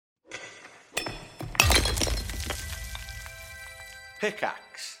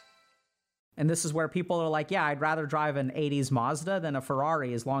Pickaxe. And this is where people are like, yeah, I'd rather drive an 80s Mazda than a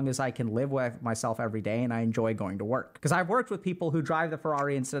Ferrari as long as I can live with myself every day and I enjoy going to work. Because I've worked with people who drive the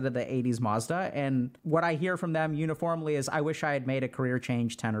Ferrari instead of the 80s Mazda. And what I hear from them uniformly is, I wish I had made a career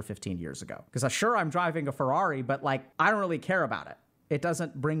change 10 or 15 years ago. Because sure, I'm driving a Ferrari, but like, I don't really care about it. It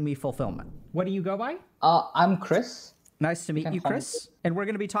doesn't bring me fulfillment. What do you go by? I'm Chris. Nice to meet you, Chris. And we're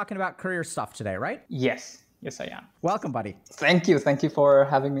going to be talking about career stuff today, right? Yes, I am. Welcome, buddy. Thank you for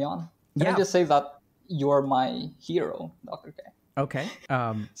having me on. Can I just say that you're my hero, Dr. K? Okay.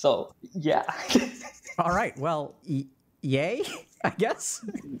 So, yeah. All right. Well, yay, I guess.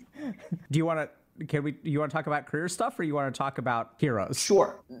 Do you want to talk about career stuff, or you want to talk about heroes?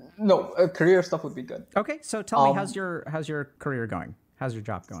 Sure. No, career stuff would be good. Okay. So tell me, how's your career going? How's your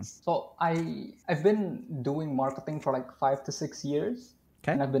job going? So I've been doing marketing for like 5 to 6 years.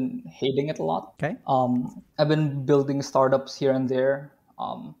 Okay. And I've been hating it a lot. Okay. I've been building startups here and there.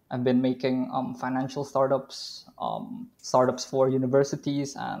 I've been making financial startups, startups for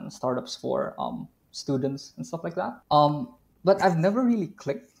universities and startups for students and stuff like that. But I've never really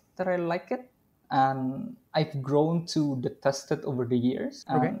clicked that I like it. And I've grown to detest it over the years.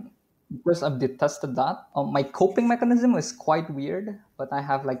 And because I've detested that, my coping mechanism is quite weird. But I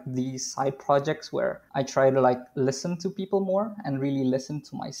have like these side projects where I try to like listen to people more and really listen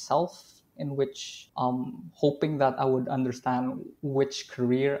to myself, in which hoping that I would understand which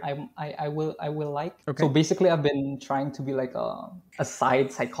career I will like. Okay. So basically, I've been trying to be like a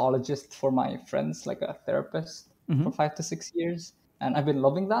side psychologist for my friends, like a therapist for 5 to 6 years. And I've been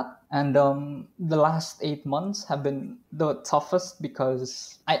loving that. And the last 8 months have been the toughest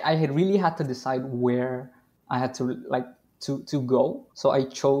because I had really had to decide where I had to go. So I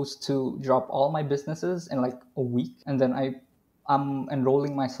chose to drop all my businesses in like a week. And then I'm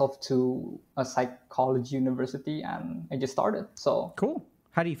enrolling myself to a psychology university, and I just started. So cool.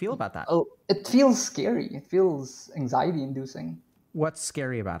 How do you feel about that? Oh, it feels scary. It feels anxiety inducing. What's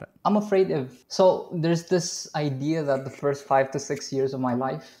scary about it? I'm afraid so there's this idea that the first 5 to 6 years of my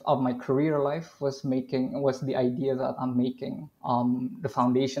life, of my career life, was the idea that I'm making the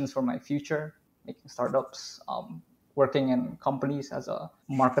foundations for my future, making startups, working in companies as a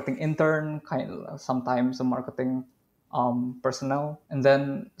marketing intern, sometimes a marketing personnel. And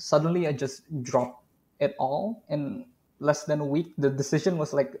then suddenly I just dropped it all in less than a week. The decision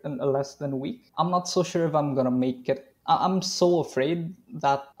was like in less than a week. I'm not so sure if I'm gonna make it. I'm so afraid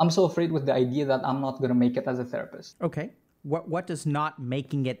with the idea that I'm not gonna make it as a therapist. Okay. What does not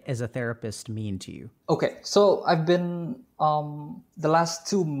making it as a therapist mean to you? Okay, so I've been the last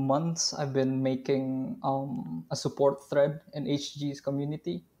 2 months I've been making a support thread in HG's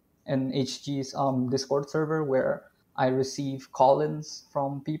community, in HG's Discord server, where I receive call-ins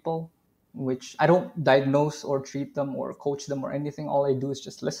from people, which I don't diagnose or treat them or coach them or anything. All I do is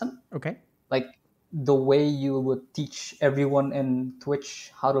just listen. Okay. Like the way you would teach everyone in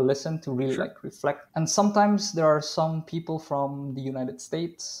Twitch how to listen, to really like reflect. And sometimes there are some people from the United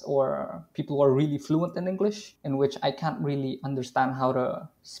States or people who are really fluent in English, in which I can't really understand how to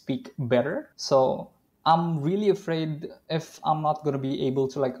speak better. So I'm really afraid if I'm not going to be able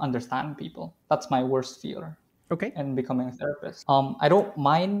to like understand people. That's my worst fear. Okay. And becoming a therapist. I don't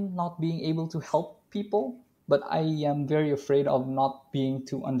mind not being able to help people, but I am very afraid of not being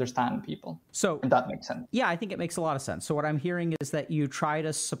to understand people. So, if that makes sense. Yeah, I think it makes a lot of sense. So what I'm hearing is that you try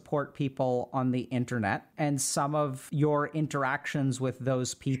to support people on the internet, and some of your interactions with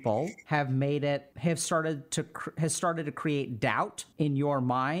those people have started to create doubt in your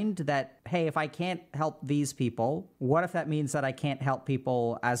mind that, hey, if I can't help these people, what if that means that I can't help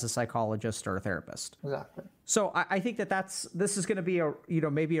people as a psychologist or a therapist? Exactly. So I think this is going to be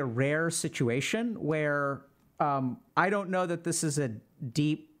maybe a rare situation where I don't know that this is a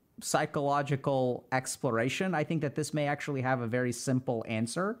deep psychological exploration. I think that this may actually have a very simple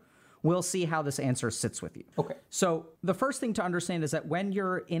answer. We'll see how this answer sits with you. Okay. So the first thing to understand is that when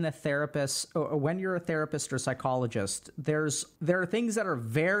you're a therapist or psychologist, there are things that are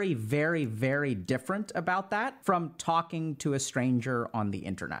very, very, very different about that from talking to a stranger on the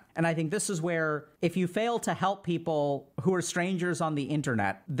internet. And I think this is where, if you fail to help people who are strangers on the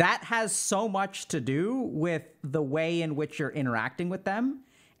internet, that has so much to do with the way in which you're interacting with them,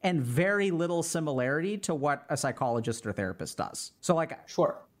 and very little similarity to what a psychologist or therapist does. So like,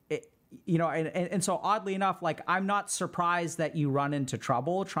 sure. And so oddly enough, like, I'm not surprised that you run into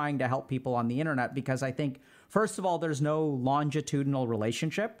trouble trying to help people on the internet, because I think, first of all, there's no longitudinal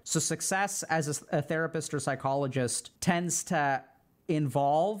relationship. So success as a therapist or psychologist tends to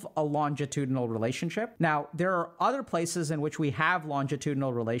involve a longitudinal relationship. Now, there are other places in which we have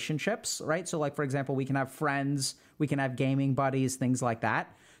longitudinal relationships, right? So like, for example, we can have friends, we can have gaming buddies, things like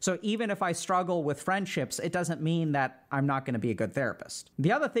that. So even if I struggle with friendships, it doesn't mean that I'm not going to be a good therapist.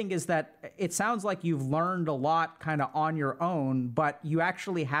 The other thing is that it sounds like you've learned a lot kind of on your own, but you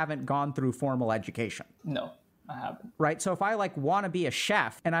actually haven't gone through formal education. No, I haven't. Right? So if I like want to be a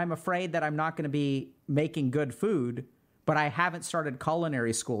chef and I'm afraid that I'm not going to be making good food, but I haven't started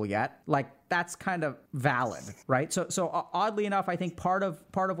culinary school yet, like that's kind of valid, right? So oddly enough, I think part of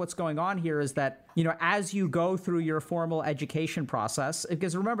what's going on here is that, you know, as you go through your formal education process,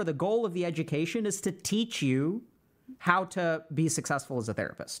 because remember, the goal of the education is to teach you how to be successful as a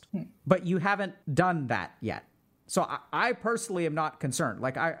therapist, but you haven't done that yet. So I personally am not concerned,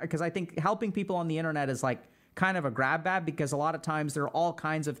 because I think helping people on the internet is like kind of a grab bag, because a lot of times there are all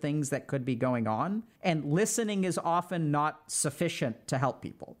kinds of things that could be going on, and listening is often not sufficient to help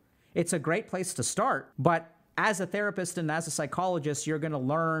people. It's a great place to start, but as a therapist and as a psychologist, you're going to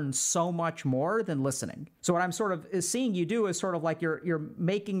learn so much more than listening. So what I'm sort of seeing you do is sort of like you're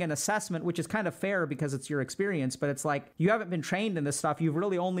making an assessment, which is kind of fair because it's your experience, but it's like you haven't been trained in this stuff. You've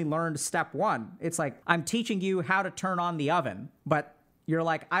really only learned step one. It's like, I'm teaching you how to turn on the oven, but you're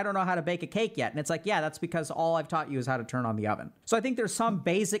like, I don't know how to bake a cake yet. And it's like, yeah, that's because all I've taught you is how to turn on the oven. So I think there's some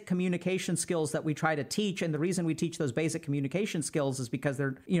basic communication skills that we try to teach. And the reason we teach those basic communication skills is because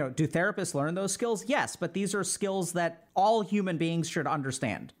they're, you know, do therapists learn those skills? Yes, but these are skills that all human beings should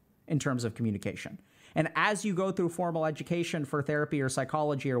understand in terms of communication. And as you go through formal education for therapy or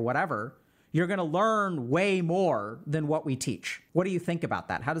psychology or whatever, you're going to learn way more than what we teach. What do you think about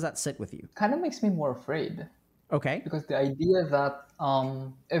that? How does that sit with you? Kind of makes me more afraid. Okay. Because the idea that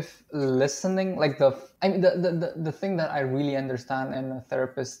if listening, like the thing that I really understand in a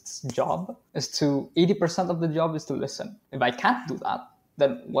therapist's job is 80% of the job is to listen. If I can't do that,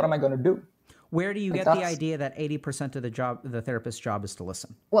 then what am I going to do? Where do you get the idea that 80% of the therapist's job is to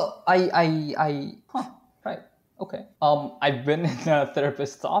listen? Well, right. Okay. I've been in a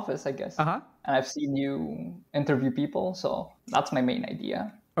therapist's office, I guess. And I've seen you interview people. So that's my main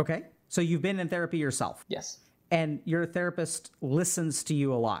idea. Okay. So you've been in therapy yourself? Yes. And your therapist listens to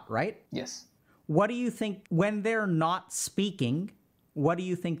you a lot, right? Yes. What do you think, when they're not speaking, what do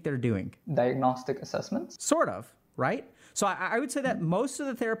you think they're doing? Diagnostic assessments? Sort of, right? So I would say that most of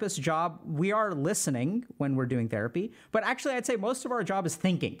the therapist's job, we are listening when we're doing therapy. But actually, I'd say most of our job is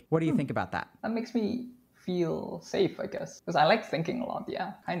thinking. What do you think about that? That makes me feel safe, I guess, because I like thinking a lot.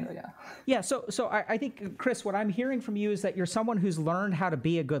 Yeah, kind of. Yeah. So I think, Chris, what I'm hearing from you is that you're someone who's learned how to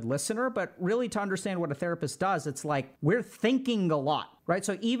be a good listener, but really to understand what a therapist does, it's like we're thinking a lot, right?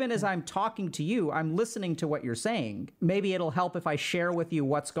 So even as I'm talking to you, I'm listening to what you're saying. Maybe it'll help if I share with you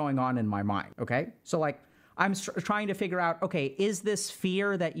what's going on in my mind. Okay. So like I'm trying to figure out, okay, is this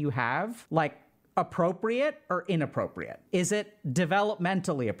fear that you have like appropriate or inappropriate? Is it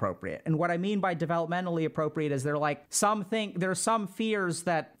developmentally appropriate? And what I mean by developmentally appropriate is there's some fears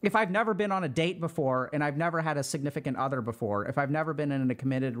that if I've never been on a date before and I've never had a significant other before, if I've never been in a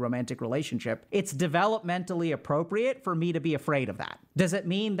committed romantic relationship, it's developmentally appropriate for me to be afraid of that. Does it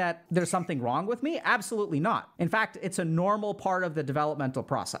mean that there's something wrong with me? Absolutely not. In fact, it's a normal part of the developmental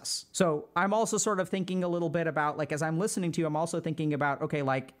process. So I'm also sort of thinking a little bit about, like, as I'm listening to you, I'm also thinking about, okay,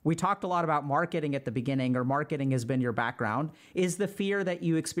 like we talked a lot about marketing at the beginning, or marketing has been your background. Is the fear that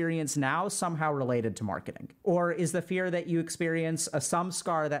you experience now somehow related to marketing? Or is the fear that you experience a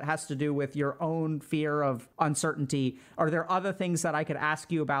scar that has to do with your own fear of uncertainty? Are there other things that I could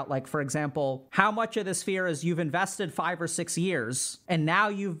ask you about? Like, for example, how much of this fear is you've invested 5 or 6 years and now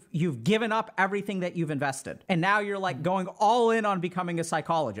you've given up everything that you've invested. And now you're like going all in on becoming a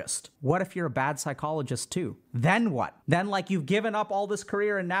psychologist. What if you're a bad psychologist too? Then what? Then like you've given up all this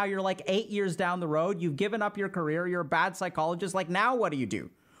career and now you're like 8 years down the road, you've given up your career, you're a bad psychologist. Like now what do you do?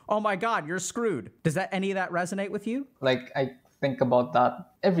 Oh my God, you're screwed. Does any of that resonate with you? Like I think about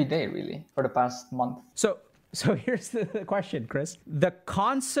that every day, really, for the past month. So here's the question, Chris. The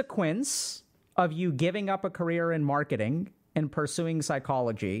consequence of you giving up a career in marketing and pursuing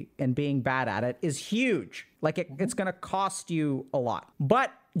psychology and being bad at it is huge. Like it's going to cost you a lot.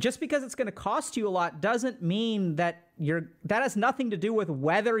 But just because it's going to cost you a lot doesn't mean that that has nothing to do with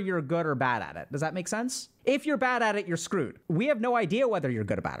whether you're good or bad at it. Does that make sense? If you're bad at it, you're screwed. We have no idea whether you're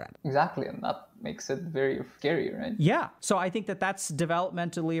good or bad at it. Exactly. And that makes it very scary, right? Yeah. So I think that that's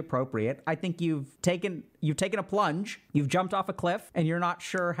developmentally appropriate. I think you've taken a plunge, you've jumped off a cliff, and you're not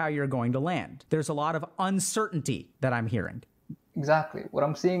sure how you're going to land. There's a lot of uncertainty that I'm hearing. Exactly. What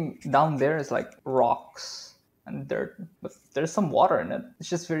I'm seeing down there is like rocks and dirt, but there's some water in it. It's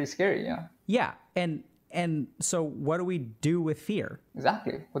just very scary. Yeah. Yeah. And And so what do we do with fear?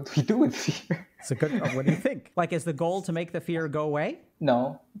 Exactly. What do we do with fear? It's a good, what do you think? Like, is the goal to make the fear go away?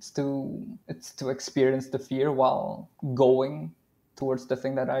 No, it's to experience the fear while going towards the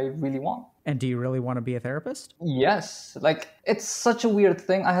thing that I really want. And do you really want to be a therapist? Yes, like it's such a weird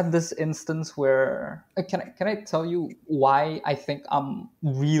thing. I had this instance where can I tell you why I think I'm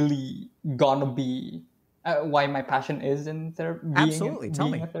really gonna be why my passion is in therapy? Absolutely, tell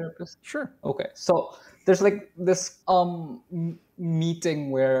me. Being a therapist. Sure. Okay, so there's like this meeting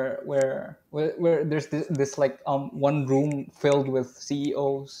where there's this like one room filled with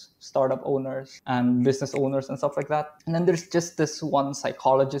CEOs, startup owners, and business owners and stuff like that. And then there's just this one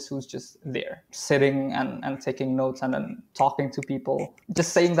psychologist who's just there, sitting and taking notes and then talking to people,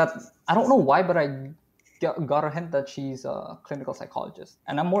 just saying that I don't know why, but I got a hint that she's a clinical psychologist,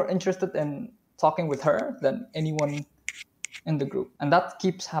 and I'm more interested in talking with her than anyone in the group. And that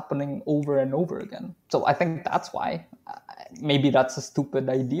keeps happening over and over again. So I think that's why. Maybe that's a stupid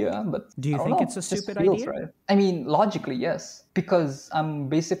idea, but do you think it's a stupid idea? Right. I mean, logically, yes, because I'm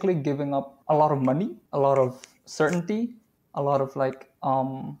basically giving up a lot of money, a lot of certainty, a lot of like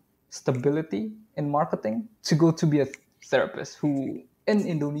stability in marketing to go to be a therapist who in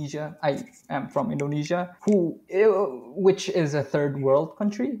Indonesia, I am from Indonesia, which is a third world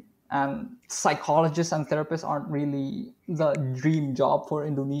country. And psychologists and therapists aren't really the dream job for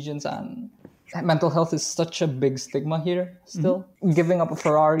Indonesians, and mental health is such a big stigma here still. Mm-hmm. Giving up a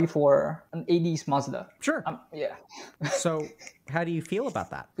Ferrari for an 80s Mazda. Sure. Yeah. So how do you feel about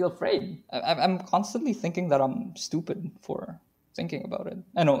that? I feel afraid. I'm constantly thinking that I'm stupid for thinking about it.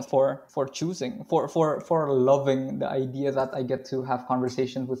 I know, for choosing, for loving the idea that I get to have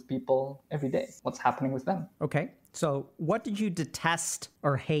conversations with people every day. What's happening with them? Okay. So what did you detest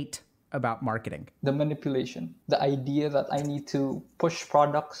or hate about marketing? The manipulation. The idea that I need to push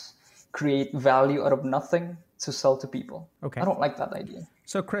products, create value out of nothing to sell to people. Okay. I don't like that idea.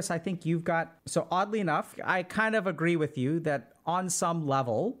 So Chris, I think so oddly enough, I kind of agree with you that on some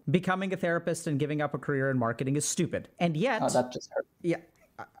level, becoming a therapist and giving up a career in marketing is stupid. And yet... that just hurt. Yeah.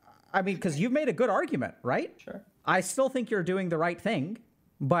 I mean, because you've made a good argument, right? Sure. I still think you're doing the right thing,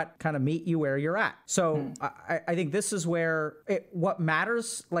 but kind of meet you where you're at. So I think this is where what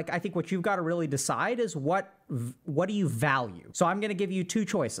matters, like I think what you've got to really decide is what do you value? So I'm going to give you two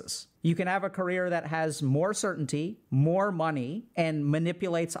choices. You can have a career that has more certainty, more money, and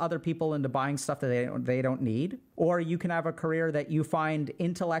manipulates other people into buying stuff that they don't need. Or you can have a career that you find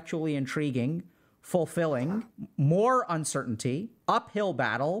intellectually intriguing, fulfilling, more uncertainty, uphill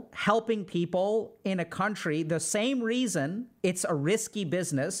battle, helping people in a country. The same reason it's a risky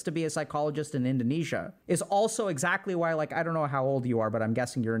business to be a psychologist in Indonesia is also exactly why, like, I don't know how old you are, but I'm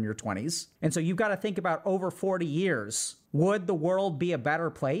guessing you're in your 20s. And so you've got to think about over 40 years, would the world be a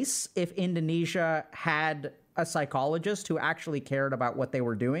better place if Indonesia had a psychologist who actually cared about what they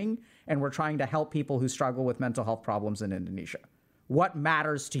were doing and were trying to help people who struggle with mental health problems in Indonesia? What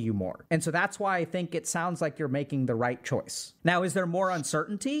matters to you more? And so that's why I think it sounds like you're making the right choice. Now, is there more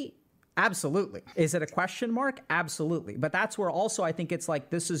uncertainty? Absolutely. Is it a question mark? Absolutely. But that's where also I think it's like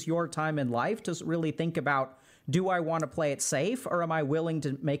this is your time in life to really think about, do I want to play it safe or am I willing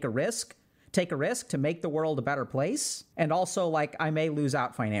to take a risk to make the world a better place? And also, like, I may lose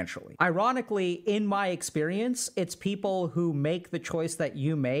out financially. Ironically, in my experience, it's people who make the choice that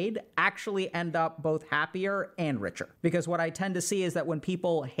you made actually end up both happier and richer. Because what I tend to see is that when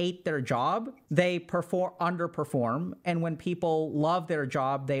people hate their job, they underperform. And when people love their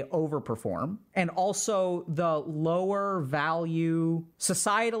job, they overperform. And also the lower value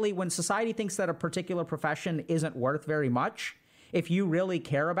societally, when society thinks that a particular profession isn't worth very much, if you really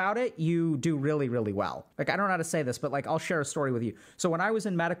care about it, you do really, really well. Like, I don't know how to say this, but like, I'll share a story with you. So when I was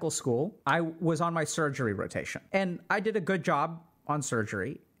in medical school, I was on my surgery rotation and I did a good job on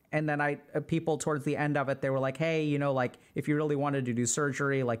surgery. And then people towards the end of it, they were like, hey, you know, like if you really wanted to do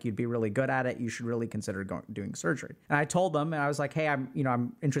surgery, like you'd be really good at it, you should really consider doing surgery. And I told them, and I was like, hey,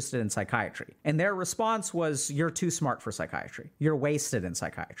 I'm interested in psychiatry. And their response was, you're too smart for psychiatry. You're wasted in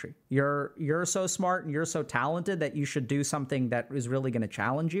psychiatry. You're so smart and you're so talented that you should do something that is really going to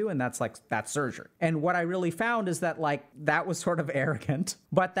challenge you. And that's surgery. And what I really found is that like, that was sort of arrogant,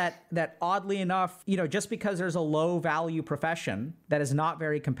 but that oddly enough, you know, just because there's a low value profession that is not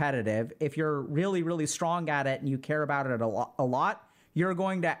very competitive, if you're really, really strong at it and you care about it a lot, you're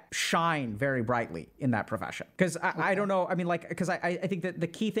going to shine very brightly in that profession. Because I don't know, I mean, like, because I think that the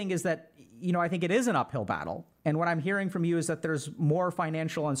key thing is that, you know, I think it is an uphill battle. And what I'm hearing from you is that there's more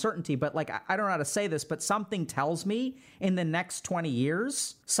financial uncertainty. But like, I don't know how to say this, but something tells me in the next 20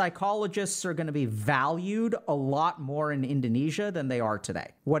 years, psychologists are going to be valued a lot more in Indonesia than they are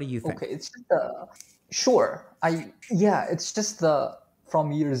today. What do you think? Okay, Sure. Yeah, it's just the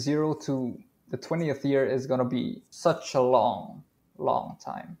from year 0 to the 20th year is going to be such a long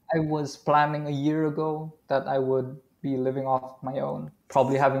time. I was planning a year ago that I would be living off my own,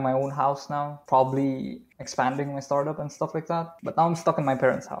 probably having my own house now, probably expanding my startup and stuff like that. But now I'm stuck in my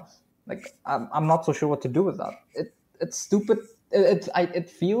parents' house. Like I'm not so sure what to do with that. It's stupid. It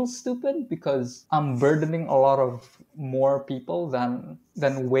feels stupid because I'm burdening a lot of more people than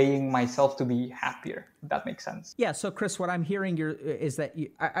weighing myself to be happier. If that makes sense. Yeah. So, Chris, what I'm hearing is that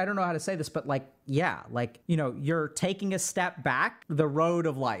I don't know how to say this, but like, yeah, like, you know, you're taking a step back the road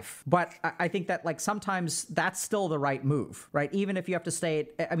of life. But I think that like sometimes that's still the right move, right? Even if you have to stay,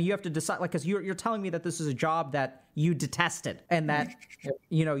 I mean, you have to decide, like, because you're telling me that this is a job that you detested and that,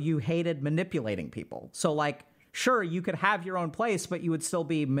 you know, you hated manipulating people. So like, sure, you could have your own place, but you would still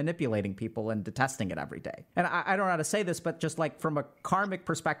be manipulating people and detesting it every day. And I don't know how to say this, but just like from a karmic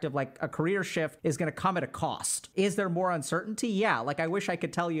perspective, like a career shift is going to come at a cost. Is there more uncertainty? Yeah. Like I wish I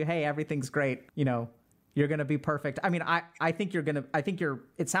could tell you, hey, everything's great. You know, you're going to be perfect. I mean, I think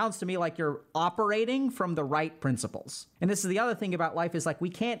it sounds to me like you're operating from the right principles. And this is the other thing about life is like, we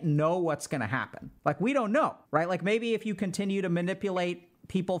can't know what's going to happen. Like we don't know, right? Like maybe if you continue to manipulate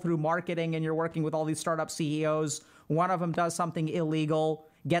people through marketing and you're working with all these startup CEOs, one of them does something illegal,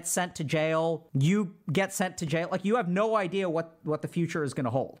 gets sent to jail, you get sent to jail. Like you have no idea what the future is going to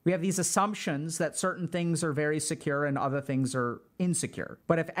hold. We have these assumptions that certain things are very secure and other things are insecure.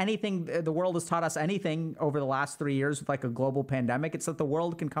 But if anything, the world has taught us anything over the last 3 years with like a global pandemic, it's that the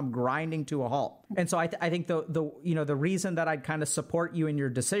world can come grinding to a halt. And so I think the reason that I'd kind of support you in your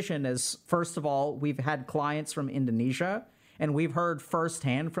decision is, first of all, we've had clients from Indonesia and we've heard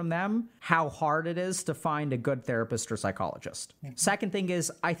firsthand from them how hard it is to find a good therapist or psychologist. Mm-hmm. Second thing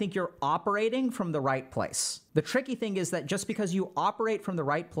is, I think you're operating from the right place. The tricky thing is that just because you operate from the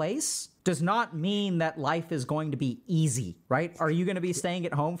right place does not mean that life is going to be easy, right? Are you going to be staying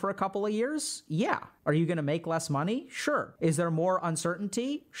at home for a couple of years? Yeah. Are you going to make less money? Sure. Is there more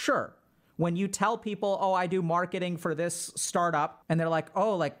uncertainty? Sure. When you tell people, oh, I do marketing for this startup, and they're like,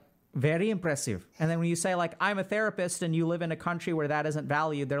 oh, like, very impressive. And then when you say like, I'm a therapist and you live in a country where that isn't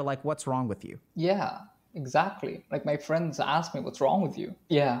valued, they're like, what's wrong with you? Yeah, exactly. Like my friends ask me, what's wrong with you?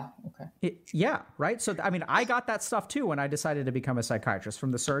 Yeah. Okay. Yeah. Right. So, I mean, I got that stuff too when I decided to become a psychiatrist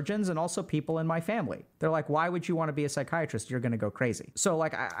from the surgeons and also people in my family. They're like, why would you want to be a psychiatrist? You're going to go crazy. So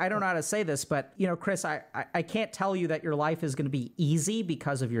like, I don't know how to say this, but you know, Chris, I can't tell you that your life is going to be easy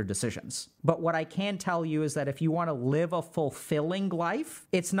because of your decisions. But what I can tell you is that if you want to live a fulfilling life,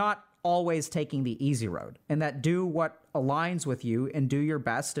 it's not always taking the easy road, and that do what aligns with you and do your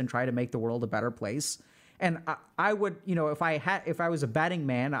best and try to make the world a better place. And I would, you know, if I was a betting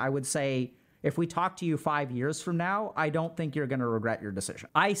man, I would say, if we talk to you 5 years from now, I don't think you're going to regret your decision.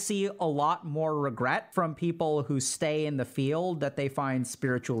 I see a lot more regret from people who stay in the field that they find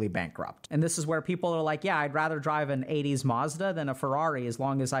spiritually bankrupt. And this is where people are like, yeah, I'd rather drive an 80s Mazda than a Ferrari as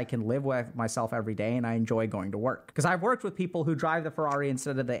long as I can live with myself every day and I enjoy going to work. Because I've worked with people who drive the Ferrari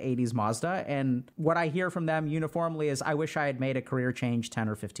instead of the 80s Mazda. And what I hear from them uniformly is, I wish I had made a career change 10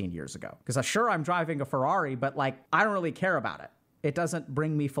 or 15 years ago. Because sure, I'm driving a Ferrari, but like, I don't really care about it. It doesn't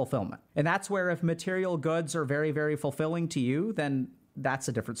bring me fulfillment. And that's where if material goods are very, very fulfilling to you, then that's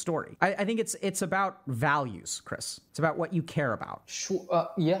a different story. I think it's about values, Chris. It's about what you care about. Sure.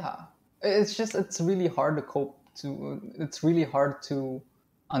 Yeah. It's really hard to cope it's really hard to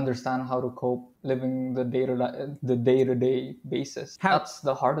understand how to cope living the day-to-day basis. That's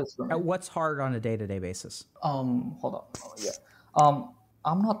the hardest for me. What's hard on a day-to-day basis? Hold on. Oh, yeah.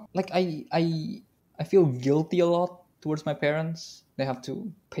 I'm not like I feel guilty a lot towards my parents. They have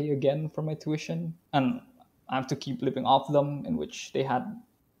to pay again for my tuition, and I have to keep living off them, in which they had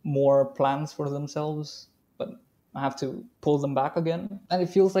more plans for themselves, but I have to pull them back again. And it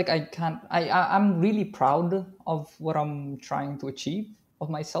feels like I'm really proud of what I'm trying to achieve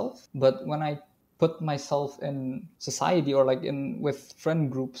of myself, but when I put myself in society or like with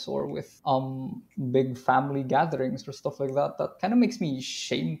friend groups or with big family gatherings or stuff like that, that kind of makes me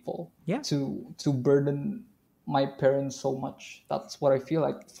shameful. Yeah. To burden my parents so much. That's what I feel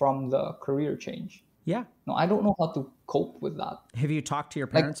like from the career change. Yeah. No, I don't know how to cope with that. Have you talked to your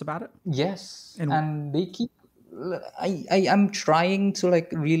parents about it? Yes. And they keep, I'm trying to like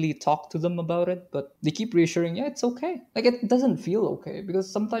really talk to them about it, but they keep reassuring, yeah, it's okay. Like it doesn't feel okay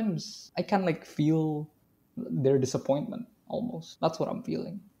because sometimes I can like feel their disappointment almost. That's what I'm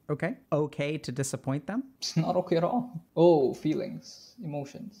feeling. Okay. Okay to disappoint them? It's not okay at all. Oh, feelings,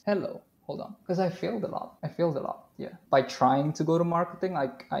 emotions. Hello. Hold on, because I failed a lot. Yeah, by trying to go to marketing,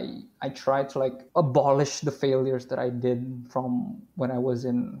 like I tried to like abolish the failures that I did from when I was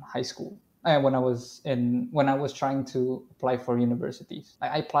in high school. When I was trying to apply for universities.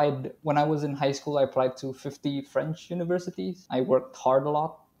 I applied when I was in high school. I applied to 50 French universities. I worked hard a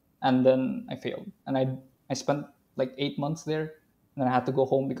lot, and then I failed. And I spent like 8 months there, and then I had to go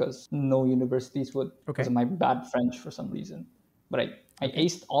home because no universities would because of my bad French for some reason. But I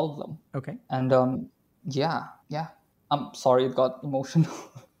aced all of them. Okay. And yeah. I'm sorry it got emotional.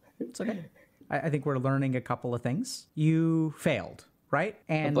 It's okay. I think we're learning a couple of things. You failed, right?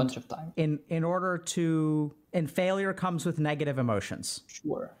 And a bunch of times. And failure comes with negative emotions.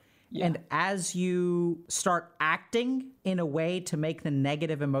 Sure. Yeah. And as you start acting in a way to make the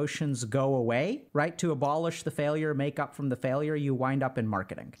negative emotions go away, right? To abolish the failure, make up from the failure, you wind up in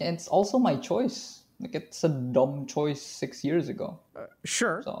marketing. And it's also my choice. Like, it's a dumb choice 6 years ago.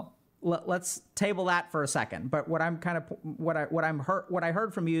 Sure. So let's table that for a second. But what I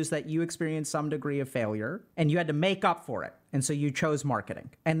heard from you is that you experienced some degree of failure and you had to make up for it. And so you chose marketing.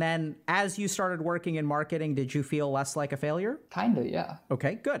 And then as you started working in marketing, did you feel less like a failure? Kinda, yeah.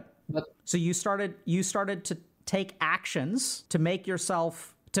 Okay, good. But so you started to take actions to make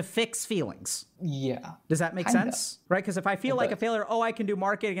yourself to fix feelings. Yeah. Does that make sense? Right? Because if I feel like a failure, I can do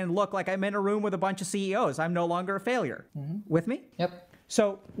marketing and look like I'm in a room with a bunch of CEOs. I'm no longer a failure. Mm-hmm. With me? Yep.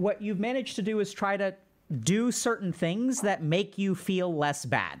 So what you've managed to do is try to do certain things that make you feel less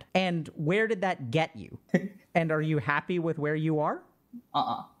bad. And where did that get you? And are you happy with where you are?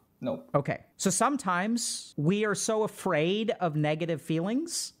 No. Okay. So sometimes we are so afraid of negative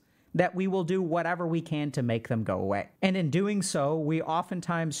feelings that we will do whatever we can to make them go away. And in doing so, we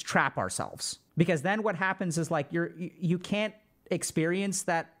oftentimes trap ourselves. Because then what happens is like you can't experience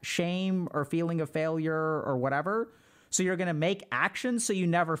that shame or feeling of failure or whatever. So you're going to make actions so you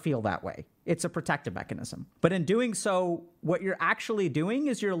never feel that way. It's a protective mechanism. But in doing so, what you're actually doing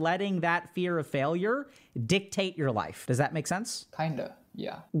is you're letting that fear of failure dictate your life. Does that make sense? Kinda,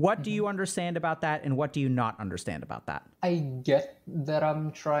 yeah. What do you understand about that, and what do you not understand about that? I get that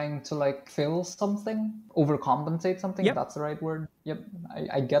I'm trying to like fill something, overcompensate something, if that's the right word. Yep,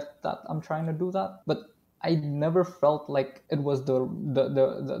 I get that I'm trying to do that. But I never felt like it was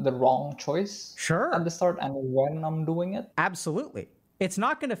the wrong choice. Sure. At the start and when I'm doing it. Absolutely. It's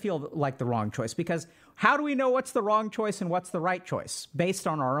not going to feel like the wrong choice, because how do we know what's the wrong choice and what's the right choice? Based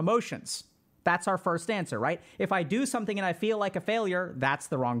on our emotions. That's our first answer, right? If I do something and I feel like a failure, that's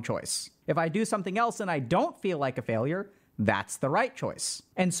the wrong choice. If I do something else and I don't feel like a failure, that's the right choice.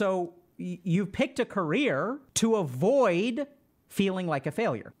 And so you've picked a career to avoid feeling like a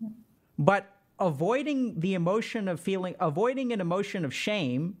failure. But avoiding an emotion of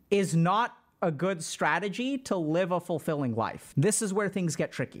shame is not a good strategy to live a fulfilling life. This is where things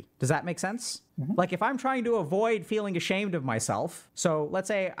get tricky. Does that make sense? Mm-hmm. Like if I'm trying to avoid feeling ashamed of myself, so let's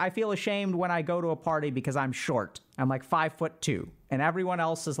say I feel ashamed when I go to a party because I'm short. I'm like 5'2", and everyone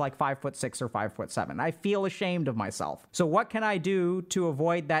else is like 5'6" or 5'7". I feel ashamed of myself. So what can I do to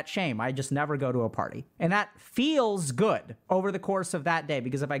avoid that shame? I just never go to a party. And that feels good over the course of that day,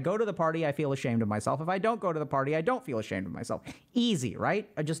 because if I go to the party, I feel ashamed of myself. If I don't go to the party, I don't feel ashamed of myself. Easy, right?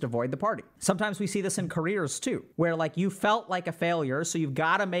 I just avoid the party. Sometimes we see this in careers too, where like you felt like a failure, so you've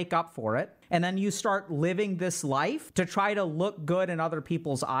got to make up for it. And then you start living this life to try to look good in other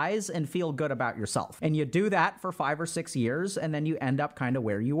people's eyes and feel good about yourself. And you do that for 5 or 6 years, and then you end up kind of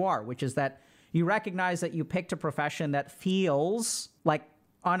where you are, which is that you recognize that you picked a profession that feels like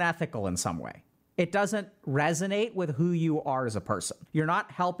unethical in some way. It doesn't resonate with who you are as a person. You're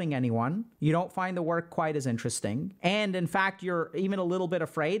not helping anyone. You don't find the work quite as interesting. And in fact, you're even a little bit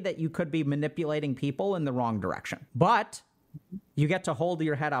afraid that you could be manipulating people in the wrong direction. But you get to hold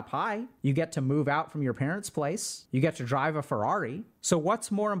your head up high. You get to move out from your parents' place. You get to drive a Ferrari. So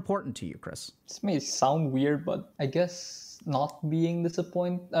what's more important to you, Chris? This may sound weird, but I guess not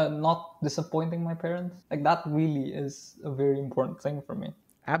disappointing my parents. Like that really is a very important thing for me.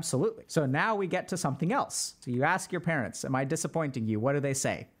 Absolutely. So now we get to something else. So you ask your parents, am I disappointing you? What do they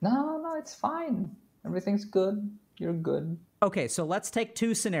say? No, it's fine. Everything's good. You're good. Okay, so let's take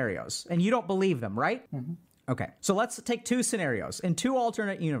 2 scenarios. And you don't believe them, right? Mm-hmm. Okay, so let's take 2 scenarios in 2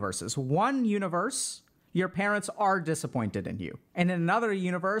 alternate universes. One universe, your parents are disappointed in you. And in another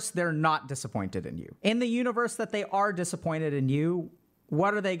universe, they're not disappointed in you. In the universe that they are disappointed in you,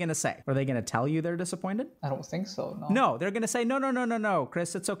 what are they going to say? Are they going to tell you they're disappointed? I don't think so, no. No, they're going to say, no,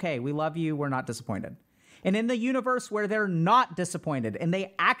 Chris, it's okay. We love you. We're not disappointed. And in the universe where they're not disappointed and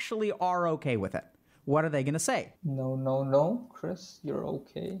they actually are okay with it, what are they going to say? No, no, no, Chris, you're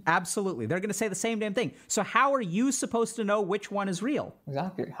okay. Absolutely. They're going to say the same damn thing. So how are you supposed to know which one is real?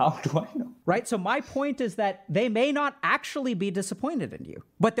 Exactly. How do I know? Right? So my point is that they may not actually be disappointed in you,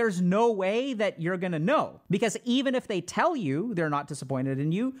 but there's no way that you're going to know, because even if they tell you they're not disappointed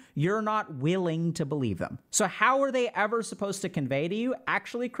in you, you're not willing to believe them. So how are they ever supposed to convey to you,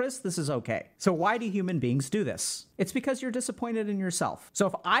 actually, Chris, this is okay? So why do human beings do this? It's because you're disappointed in yourself. So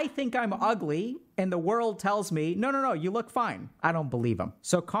if I think I'm ugly and the world tells me, no, you look fine, I don't believe them.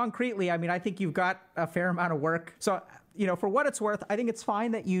 So concretely, I mean, I think you've got a fair amount of work. So, for what it's worth, I think it's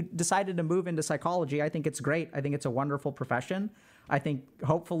fine that you decided to move into psychology. I think it's great. I think it's a wonderful profession. I think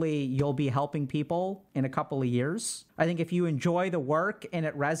hopefully you'll be helping people in a couple of years. I think if you enjoy the work and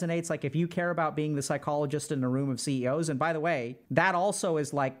it resonates, like if you care about being the psychologist in a room of CEOs, and by the way, that also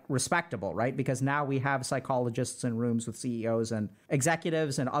is like respectable, right? Because now we have psychologists in rooms with CEOs and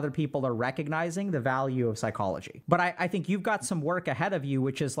executives, and other people are recognizing the value of psychology. But I think you've got some work ahead of you,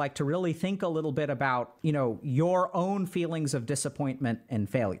 which is like to really think a little bit about, your own feelings of disappointment and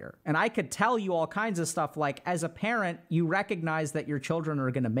failure. And I could tell you all kinds of stuff, like as a parent, you recognize that your children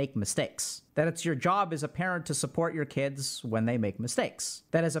are going to make mistakes, that it's your job as a parent to support your kids when they make mistakes,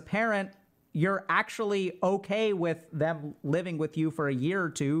 that as a parent, you're actually okay with them living with you for a year or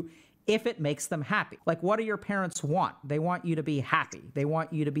two if it makes them happy. Like, what do your parents want? They want you to be happy. They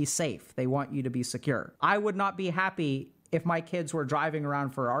want you to be safe. They want you to be secure. I would not be happy if my kids were driving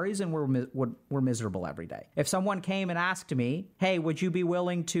around Ferraris and were miserable every day. If someone came and asked me, hey, would you be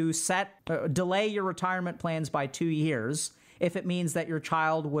willing to delay your retirement plans by 2 years if it means that your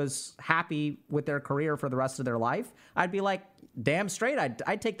child was happy with their career for the rest of their life? I'd be like, damn straight,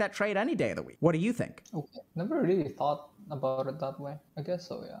 I'd take that trade any day of the week. What do you think? Okay. Never really thought about it that way. I guess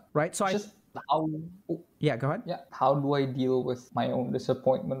so, yeah. Right? So Yeah, go ahead. Yeah. How do I deal with my own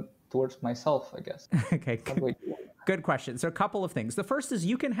disappointment towards myself, I guess? Okay. Good question. So a couple of things. The first is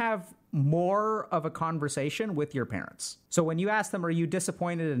you can have more of a conversation with your parents. So when you ask them, are you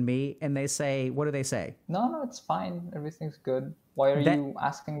disappointed in me? And they say, what do they say? No, it's fine. Everything's good. Why are you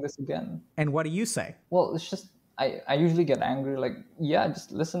asking this again? And what do you say? Well, it's just, I usually get angry. Like, yeah,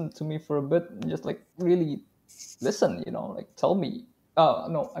 just listen to me for a bit. And just like really listen, like tell me.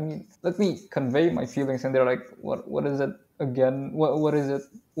 No, I mean, let me convey my feelings. And they're like, what is it again? What is it?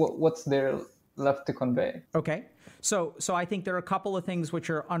 What's there left to convey? Okay. So I think there are a couple of things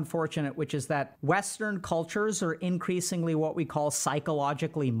which are unfortunate, which is that Western cultures are increasingly what we call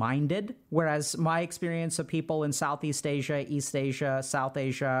psychologically minded, whereas my experience of people in Southeast Asia, East Asia, South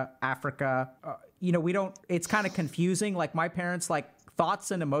Asia, Africa, it's kind of confusing. Like my parents, like thoughts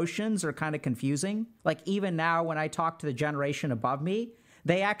and emotions are kind of confusing. Like even now when I talk to the generation above me,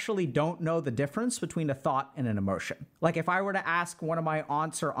 they actually don't know the difference between a thought and an emotion. Like if I were to ask one of my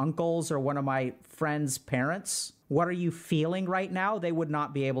aunts or uncles or one of my friends' parents, what are you feeling right now? They would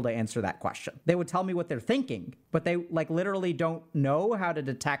not be able to answer that question. They would tell me what they're thinking, but they like literally don't know how to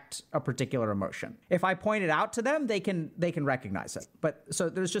detect a particular emotion. If I point it out to them, they can recognize it. But so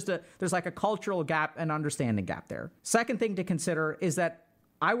there's like a cultural gap and understanding gap there. Second thing to consider is that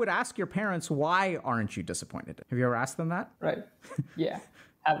I would ask your parents, why aren't you disappointed? Have you ever asked them that? Right. Yeah.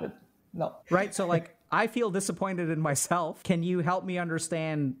 Haven't. No. Right. So like, I feel disappointed in myself. Can you help me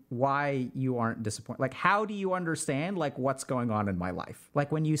understand why you aren't disappointed? Like, how do you understand like what's going on in my life?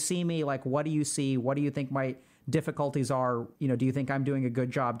 Like when you see me, like, what do you see? What do you think my difficulties are? Do you think I'm doing a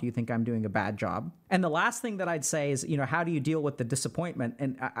good job? Do you think I'm doing a bad job? And the last thing that I'd say is, how do you deal with the disappointment?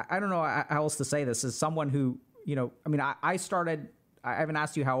 And I don't know how else to say this as someone who, I started, I haven't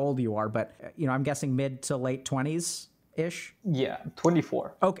asked you how old you are, but, I'm guessing mid to late 20s. Ish? Yeah,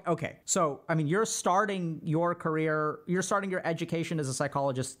 24. Okay. So, you're starting your career, you're starting your education as a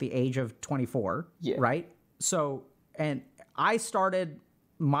psychologist at the age of 24, yeah. Right? So, and I started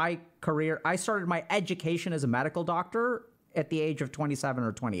my education as a medical doctor at the age of 27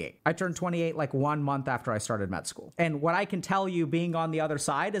 or 28. I turned 28 like 1 month after I started med school. And what I can tell you being on the other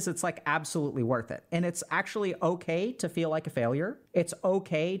side is it's like absolutely worth it. And it's actually okay to feel like a failure. It's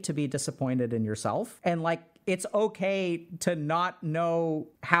okay to be disappointed in yourself. And like, it's okay to not know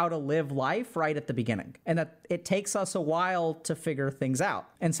how to live life right at the beginning, and that it takes us a while to figure things out.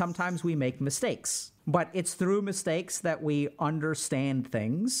 And sometimes we make mistakes, but it's through mistakes that we understand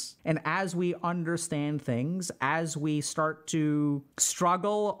things. And as we understand things, as we start to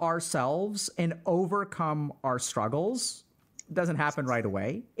struggle ourselves and overcome our struggles, it doesn't happen right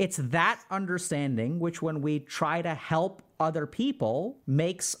away. It's that understanding which, when we try to help other people,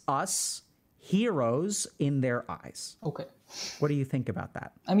 makes us heroes in their eyes. Okay. What do you think about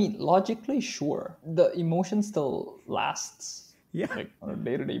that? Logically, sure. The emotion still lasts Yeah. like on a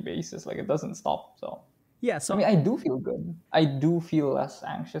day-to-day basis. Like it doesn't stop. So Yeah. So I mean, I do feel good. I do feel less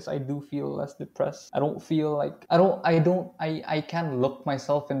anxious. I do feel less depressed. I don't feel like I can look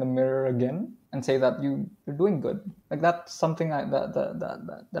myself in the mirror again and say that you're doing good. Like that's something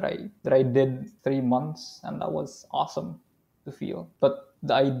that I did 3 months, and that was awesome to feel. But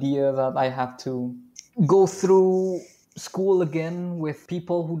the idea that I have to go through school again with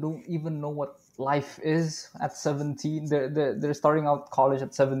people who don't even know what life is at 17. They're starting out college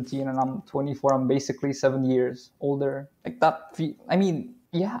at 17, and I'm 24. I'm basically 7 years older. Like that. I mean,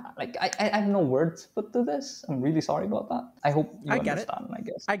 yeah. Like I have no words to put to this. I'm really sorry about that. I hope you understand. I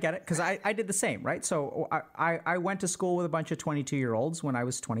guess I get it, because I did the same, right? So I went to school with a bunch of 22-year-olds when I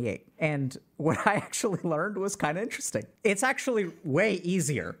was 28, and what I actually learned was kind of interesting. It's actually way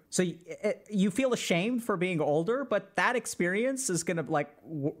easier. So you feel ashamed for being older, but that experience is going to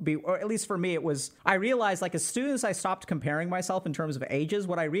be, or at least for me, it was, I realized like as soon as I stopped comparing myself in terms of ages,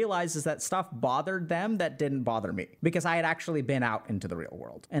 what I realized is that stuff bothered them that didn't bother me, because I had actually been out into the real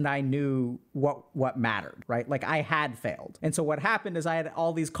world and I knew what mattered, right? Like I had failed. And so what happened is I had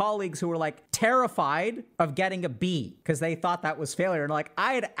all these colleagues who were like terrified of getting a B because they thought that was failure. And like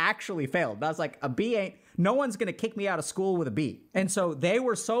I had actually failed. And I was like, a B ain't, no one's going to kick me out of school with a B. And so they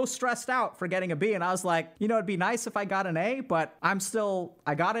were so stressed out for getting a B. And I was like, it'd be nice if I got an A, but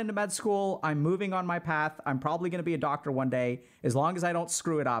I got into med school. I'm moving on my path. I'm probably going to be a doctor one day, as long as I don't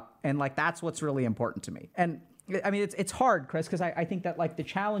screw it up. And like, that's what's really important to me. And I mean, it's hard, Chris, because I think that like the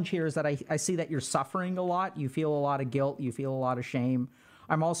challenge here is that I see that you're suffering a lot. You feel a lot of guilt. You feel a lot of shame.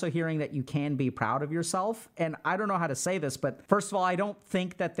 I'm also hearing that you can be proud of yourself. And I don't know how to say this, but first of all, I don't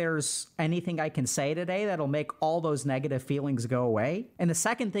think that there's anything I can say today that'll make all those negative feelings go away. And the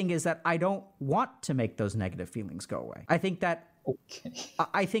second thing is that I don't want to make those negative feelings go away. I think that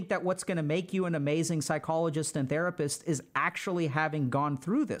what's going to make you an amazing psychologist and therapist is actually having gone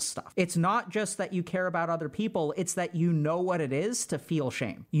through this stuff. It's not just that you care about other people. It's that you know what it is to feel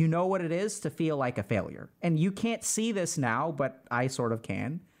shame. You know what it is to feel like a failure. And you can't see this now, but I sort of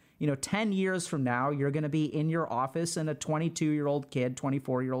can. 10 years from now, you're going to be in your office and a 22-year-old kid,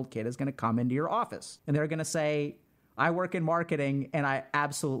 24-year-old kid is going to come into your office. And they're going to say, I work in marketing and I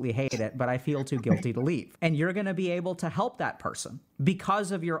absolutely hate it, but I feel too guilty to leave. And you're going to be able to help that person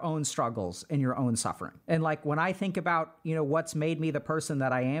because of your own struggles and your own suffering. And like when I think about, what's made me the person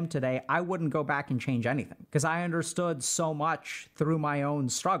that I am today, I wouldn't go back and change anything because I understood so much through my own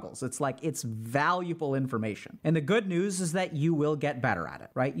struggles. It's like, it's valuable information. And the good news is that you will get better at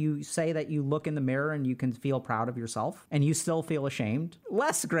it, right? You say that you look in the mirror and you can feel proud of yourself and you still feel ashamed.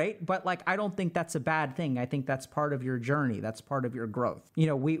 Less great, but like, I don't think that's a bad thing. I think that's part of your journey. That's part of your growth.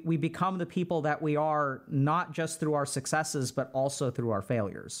 We become the people that we are, not just through our successes, but also through our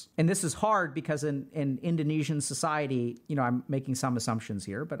failures. And this is hard because in Indonesian society, I'm making some assumptions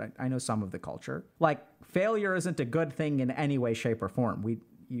here, but I know some of the culture. Like failure isn't a good thing in any way, shape, or form.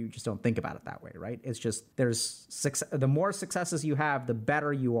 You just don't think about it that way, right? It's just the more successes you have, the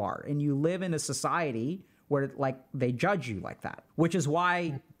better you are. And you live in a society where like they judge you like that, which is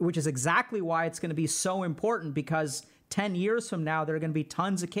exactly why it's going to be so important, because 10 years from now, there are going to be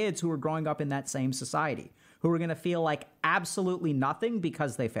tons of kids who are growing up in that same society who are going to feel like absolutely nothing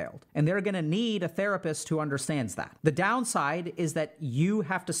because they failed. And they're going to need a therapist who understands that. The downside is that you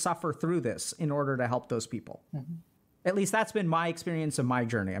have to suffer through this in order to help those people. Mm-hmm. At least that's been my experience of my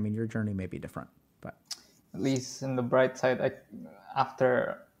journey. I mean, your journey may be different, but at least in the bright side,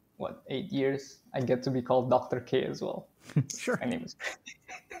 after 8 years, I get to be called Dr. K as well. Sure. My name is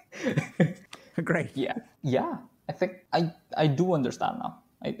great. Yeah. I think I do understand now.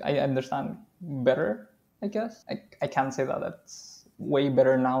 I understand better, I guess. I can say that it's way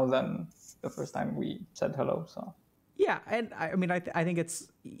better now than the first time we said hello. So yeah, and I mean, I think it's,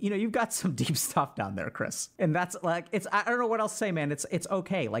 you've got some deep stuff down there, Chris. And that's like, I don't know what else to say, man. It's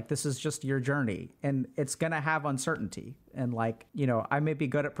okay. Like, this is just your journey and it's going to have uncertainty. And like, I may be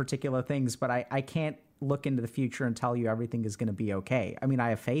good at particular things, but I can't look into the future and tell you everything is going to be okay. I mean, I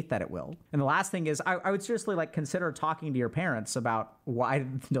have faith that it will. And the last thing is I would seriously like consider talking to your parents about why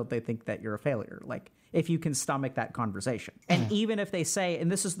don't they think that you're a failure? Like, if you can stomach that conversation. And even if they say, and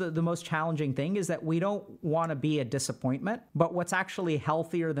this is the most challenging thing, is that we don't want to be a disappointment, but what's actually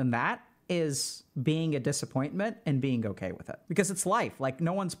healthier than that is being a disappointment and being okay with it. Because it's life. Like,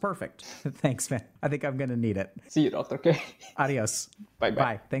 no one's perfect. Thanks, man. I think I'm going to need it. See you, Dr. K. Adios. Bye-bye.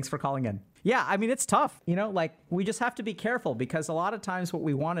 Bye. Thanks for calling in. Yeah, I mean, it's tough. Like we just have to be careful because a lot of times what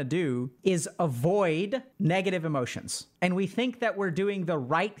we want to do is avoid negative emotions. And we think that we're doing the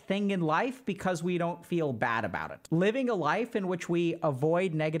right thing in life because we don't feel bad about it. Living a life in which we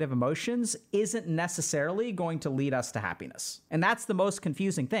avoid negative emotions isn't necessarily going to lead us to happiness. And that's the most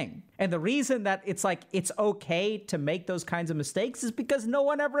confusing thing. And the reason that it's like it's okay to make those kinds of mistakes is because no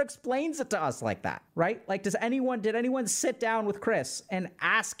one ever explains it to us like that, right? Like, did anyone sit down with Chris and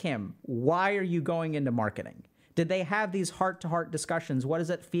ask him, why are you going into marketing? Did they have these heart-to-heart discussions? What does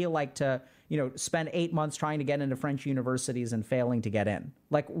it feel like to, spend 8 months trying to get into French universities and failing to get in?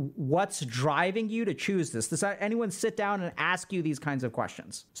 Like, what's driving you to choose this? Does anyone sit down and ask you these kinds of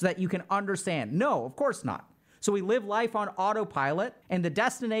questions so that you can understand? No, of course not. So we live life on autopilot, and the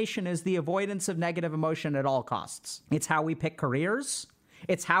destination is the avoidance of negative emotion at all costs. It's how we pick careers.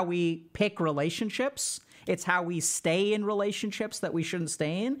 It's how we pick relationships. It's how we stay in relationships that we shouldn't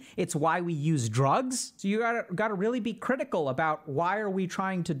stay in. It's why we use drugs. So you gotta really be critical about why are we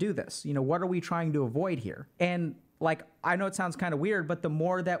trying to do this? What are we trying to avoid here? And like, I know it sounds kind of weird, but the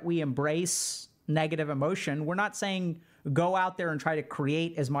more that we embrace negative emotion, we're not saying go out there and try to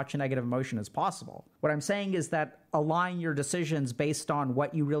create as much negative emotion as possible. What I'm saying is that align your decisions based on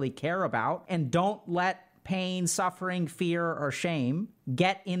what you really care about and don't let pain, suffering, fear, or shame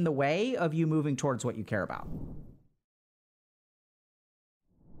get in the way of you moving towards what you care about.